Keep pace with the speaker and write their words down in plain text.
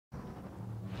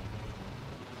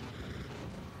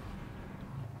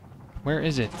Where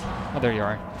is it? Oh, there you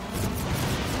are.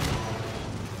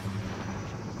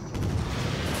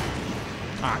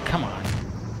 Ah, come on.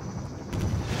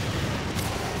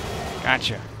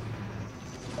 Gotcha.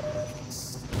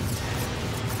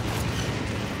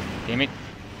 Damn it.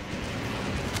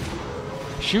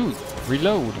 Shoot!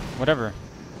 Reload! Whatever.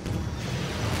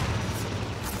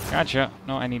 Gotcha.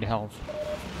 No, I need health.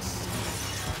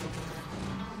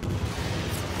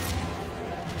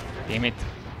 Damn it.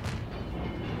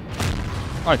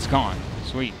 Oh, it's gone.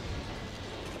 Sweet.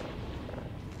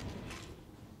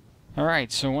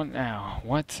 Alright, so what now?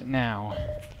 What now?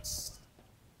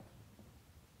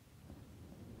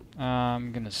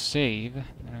 I'm gonna save,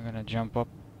 and I'm gonna jump up.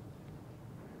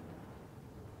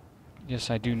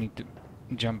 Yes, I do need to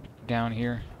jump down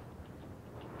here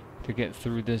to get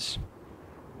through this.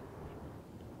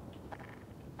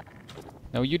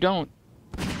 No, you don't.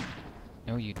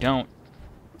 No, you don't.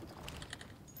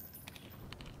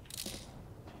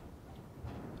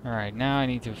 Alright, now I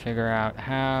need to figure out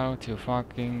how to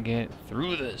fucking get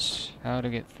through this. How to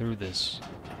get through this.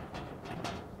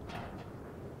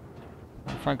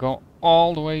 If I go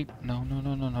all the way... No, no,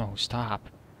 no, no, no. Stop.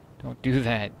 Don't do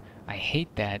that. I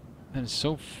hate that. That is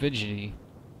so fidgety.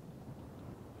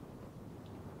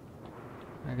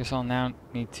 I guess I'll now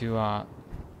need to,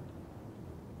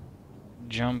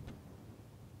 jump.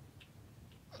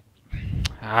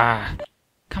 Ah.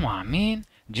 Come on, man.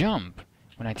 Jump.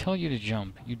 When I tell you to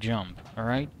jump, you jump.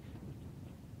 Alright?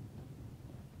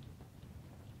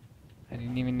 I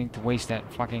didn't even need to waste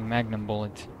that fucking magnum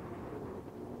bullet.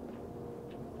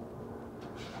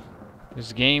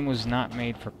 This game was not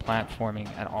made for platforming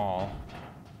at all.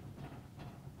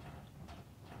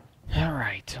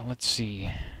 Alright, let's see.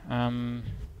 I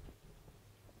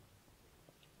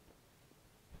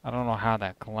don't know how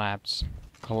that collapsed.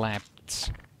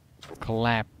 Collapsed.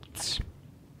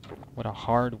 What a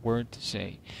hard word to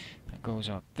say. That goes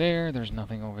up there. There's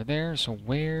nothing over there. So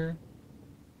where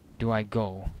do I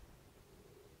go?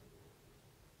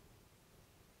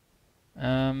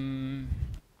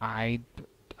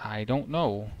 I don't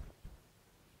know.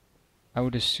 I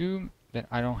would assume that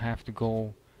I don't have to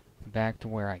go back to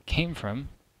where I came from,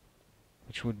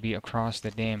 which would be across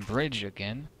the damn bridge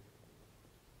again.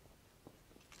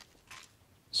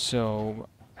 So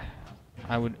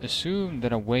I would assume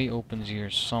that a way opens here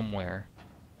somewhere.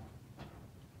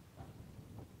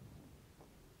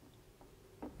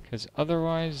 Because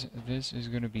otherwise, this is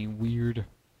going to be weird.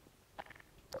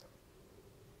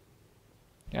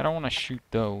 I don't want to shoot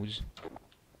those.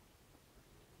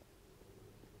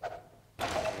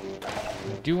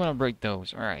 I do want to break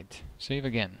those. Alright. Save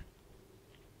again.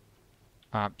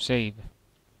 Save.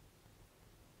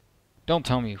 Don't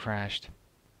tell me you crashed.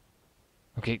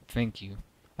 Okay, thank you.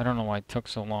 I don't know why it took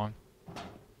so long.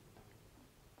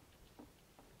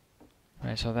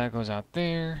 Alright, so that goes out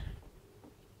there.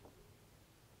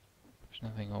 There's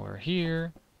nothing over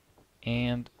here.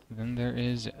 And then there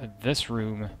is this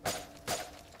room.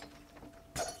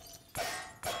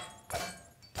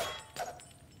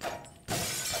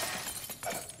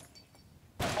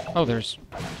 Oh, there's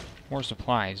more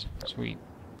supplies. Sweet.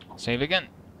 Save again.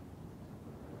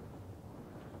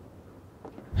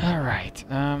 Alright,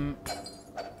 I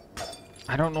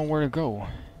don't know where to go.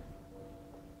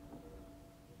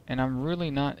 And I'm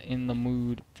really not in the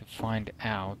mood to find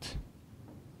out.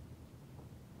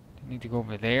 I need to go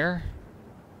over there.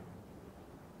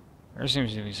 There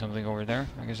seems to be something over there.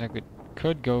 I guess I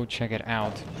could go check it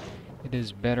out. It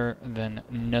is better than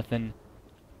nothing.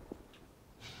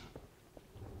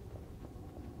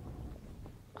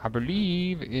 I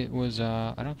believe it was,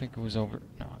 I don't think it was over...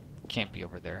 No, it can't be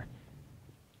over there.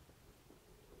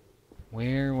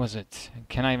 Where was it?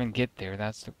 Can I even get there?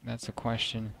 That's the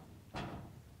question.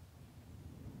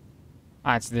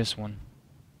 Ah, it's this one.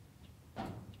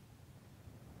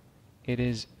 It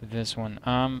is this one.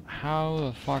 How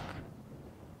the fuck...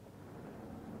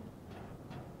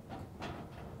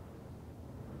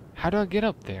 How do I get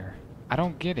up there? I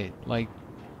don't get it. Like,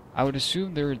 I would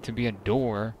assume there to be a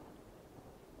door.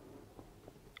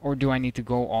 Or do I need to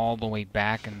go all the way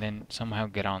back and then somehow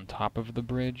get on top of the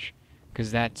bridge?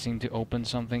 Because that seemed to open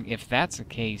something. If that's the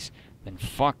case, then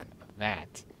fuck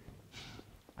that.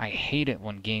 I hate it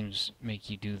when games make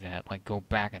you do that, like go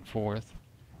back and forth.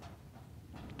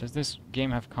 Does this game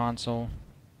have console?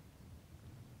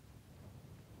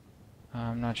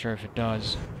 I'm not sure if it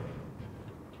does.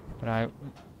 But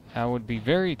I would be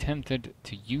very tempted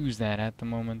to use that at the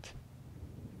moment.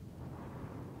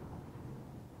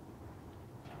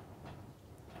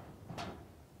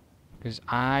 Because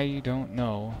I don't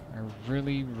know. I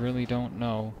really, really don't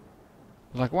know.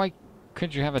 Like, why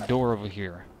couldn't you have a door over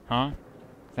here? Huh?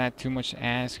 Is that too much to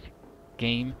ask?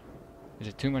 Game? Is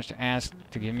it too much to ask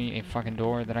to give me a fucking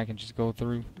door that I can just go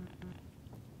through?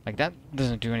 Like, that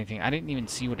doesn't do anything. I didn't even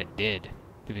see what it did,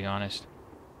 to be honest.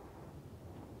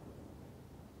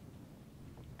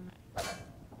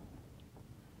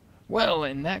 Well,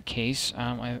 in that case,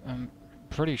 I'm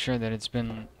pretty sure that it's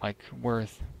been, like,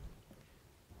 worth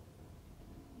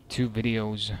 2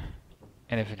 videos.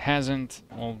 And if it hasn't,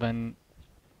 well then,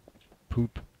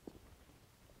 poop.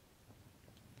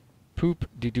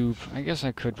 Poop-de-doop. I guess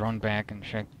I could run back and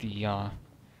check the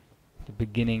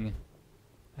beginning.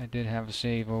 I did have a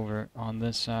save over on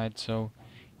this side, so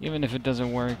even if it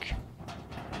doesn't work,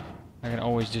 I can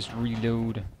always just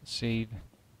reload, save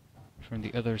from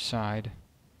the other side.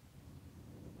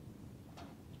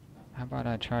 How about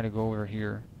I try to go over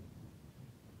here?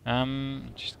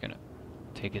 Just gonna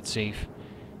take it safe.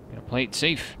 Gonna play it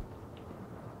safe.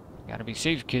 Gotta be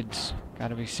safe, kids.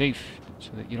 Gotta be safe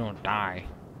so that you don't die.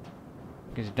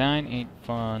 Because dying ain't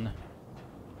fun.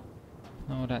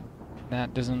 No,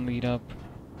 that doesn't lead up.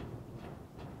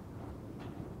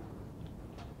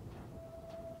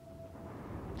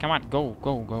 Come on, go,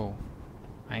 go, go.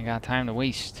 I ain't got time to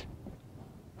waste.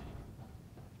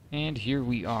 And here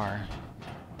we are.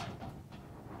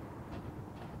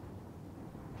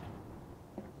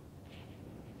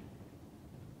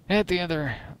 At the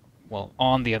other... well,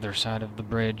 on the other side of the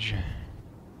bridge.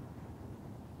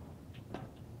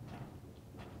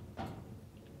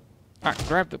 Alright,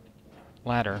 grab the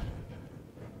ladder.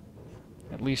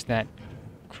 At least that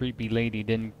creepy lady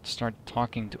didn't start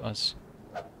talking to us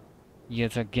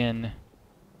yet again.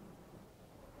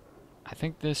 I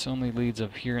think this only leads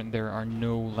up here and there are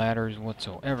no ladders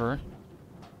whatsoever.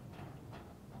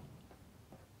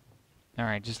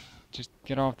 Alright, just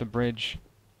get off the bridge.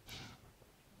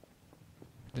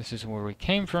 This is where we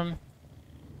came from.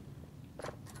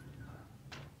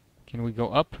 Can we go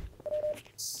up?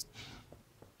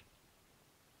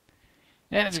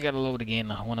 And it's gotta load again.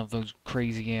 One of those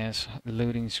crazy ass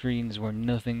loading screens where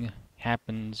nothing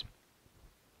happens.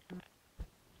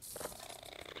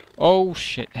 Oh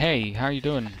shit. Hey, how you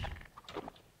doing?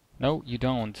 No, you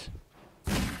don't.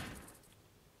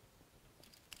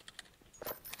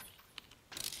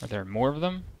 Are there more of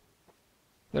them?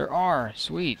 There are.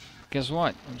 Sweet. Guess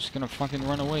what? I'm just gonna fucking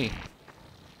run away.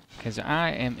 Because I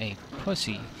am a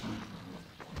pussy.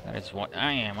 That is what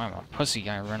I am. I'm a pussy.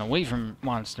 I run away from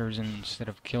monsters instead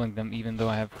of killing them, even though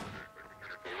I have...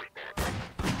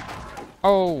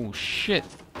 oh, shit.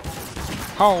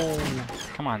 Oh,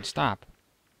 come on, stop.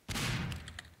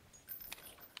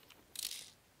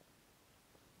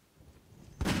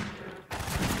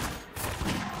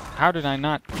 How did I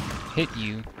not hit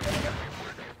you?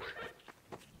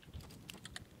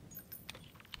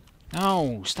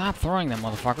 No, stop throwing them,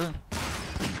 motherfucker.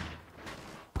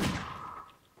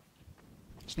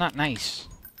 It's not nice.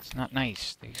 It's not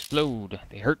nice. They explode.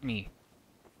 They hurt me.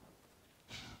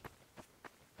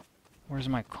 Where's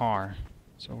my car?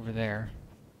 It's over there.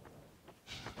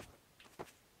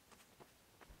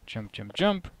 Jump, jump,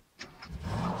 jump.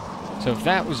 So if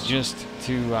that was just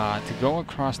to go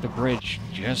across the bridge,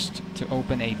 just to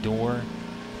open a door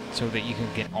so that you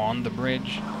can get on the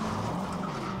bridge,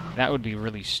 that would be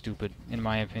really stupid, in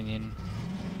my opinion.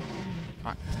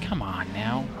 Come on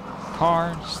now.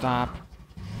 Car, stop.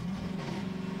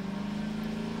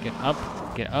 Get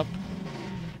up, get up.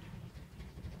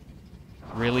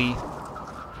 Really?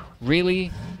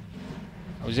 Really?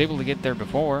 I was able to get there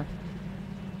before.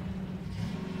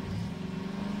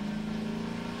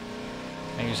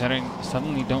 And you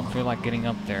suddenly don't feel like getting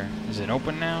up there. Is it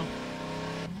open now?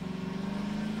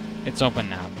 It's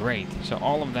open now, great. So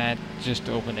all of that just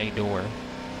to open a door.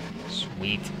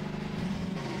 Sweet.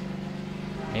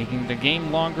 Making the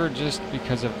game longer just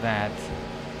because of that.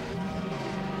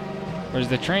 Where's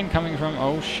the train coming from?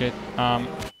 Oh shit.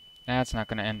 That's not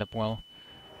gonna end up well.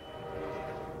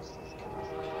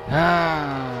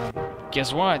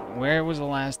 Guess what? Where was the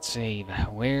last save?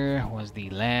 Where was the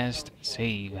last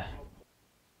save?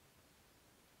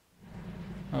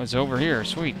 Oh, it's over here.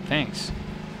 Sweet, thanks.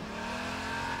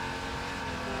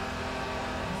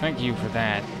 Thank you for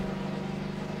that.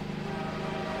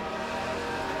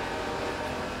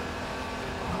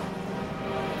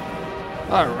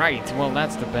 Alright, well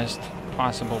that's the best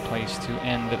possible place to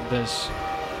end this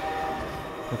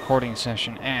recording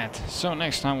session at. So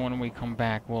next time when we come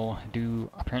back we'll do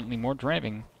apparently more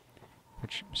driving,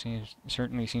 which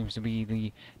certainly seems to be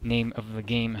the name of the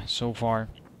game so far.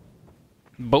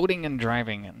 Boating and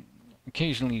driving, and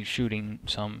occasionally shooting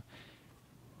some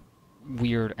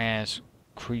weird ass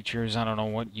creatures. I don't know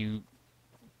what you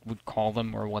would call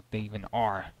them or what they even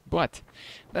are. But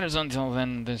that is until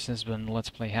then. This has been Let's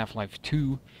Play Half-Life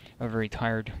 2. A very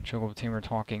tired Chocobotamer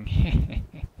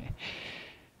talking.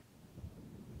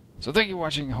 So thank you for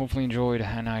watching. Hopefully enjoyed,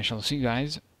 and I shall see you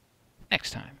guys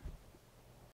next time.